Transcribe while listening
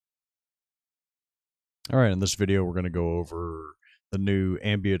Alright, in this video we're going to go over the new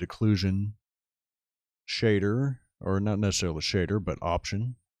Ambient Occlusion shader, or not necessarily shader, but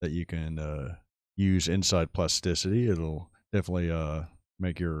option that you can use inside Plasticity. It'll definitely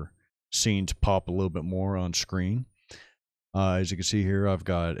make your scenes pop a little bit more on screen. As you can see here, I've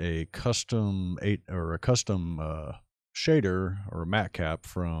got a custom shader or a matte cap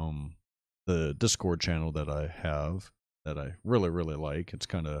from the Discord channel that I have that I really like. It's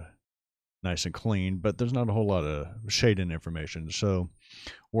kind of nice and clean, but there's not a whole lot of shading information. So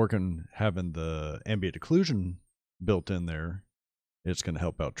having the ambient occlusion built in there, it's going to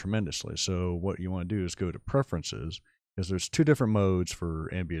help out tremendously. So what you want to do is go to preferences, because there's two different modes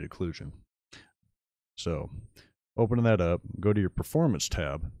for ambient occlusion. So opening that up, go to your performance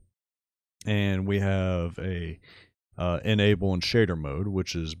tab, and we have a enable and shader mode,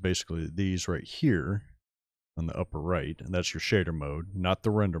 which is basically these right here on the upper right, and that's your shader mode, not the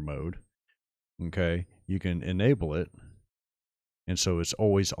render mode. Okay, you can enable it, and so it's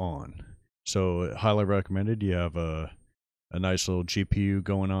always on. So highly recommended. You have a nice little GPU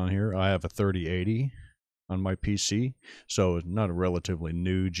going on here. I have a 3080 on my PC, so it's not a relatively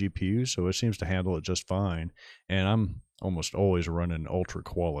new GPU, so it seems to handle it just fine. And I'm almost always running ultra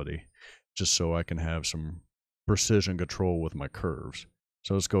quality, just so I can have some precision control with my curves.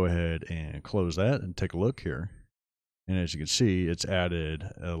 So let's go ahead and close that and take a look here. And as you can see, it's added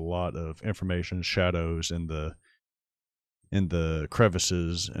a lot of information, shadows in the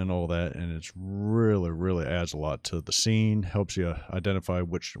crevices and all that, and it's really adds a lot to the scene, helps you identify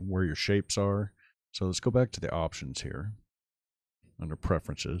where your shapes are. So let's go back to the options here under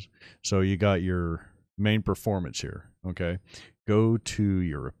preferences. So you got your main performance here. Okay, go to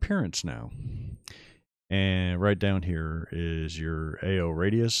your appearance now, and right down here is your AO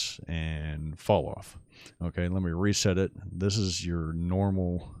radius and fall off. Okay, let me reset it. This is your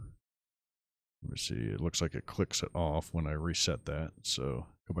normal. Let me see. It looks like it clicks it off when I reset that. So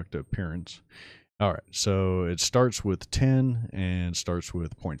go back to appearance. All right, so it starts with 10 and starts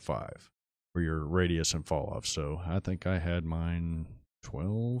with 0.5 for your radius and fall off. So I think I had mine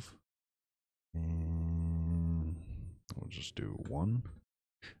 12, and we'll just do 1.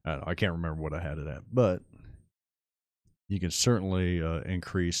 I can't remember what I had it at, but you can certainly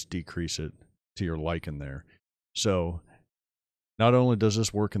increase, decrease it to your liking there. So not only does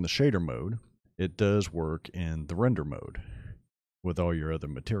this work in the shader mode, it does work in the render mode with all your other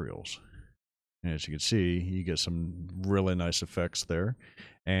materials. And as you can see, you get some really nice effects there,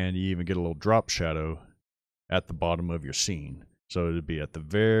 and you even get a little drop shadow at the bottom of your scene. So it'd be at the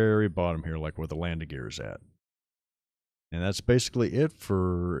very bottom here, like where the landing gear is at. And that's basically it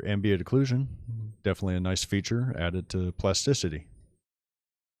for ambient occlusion. Definitely a nice feature added to Plasticity.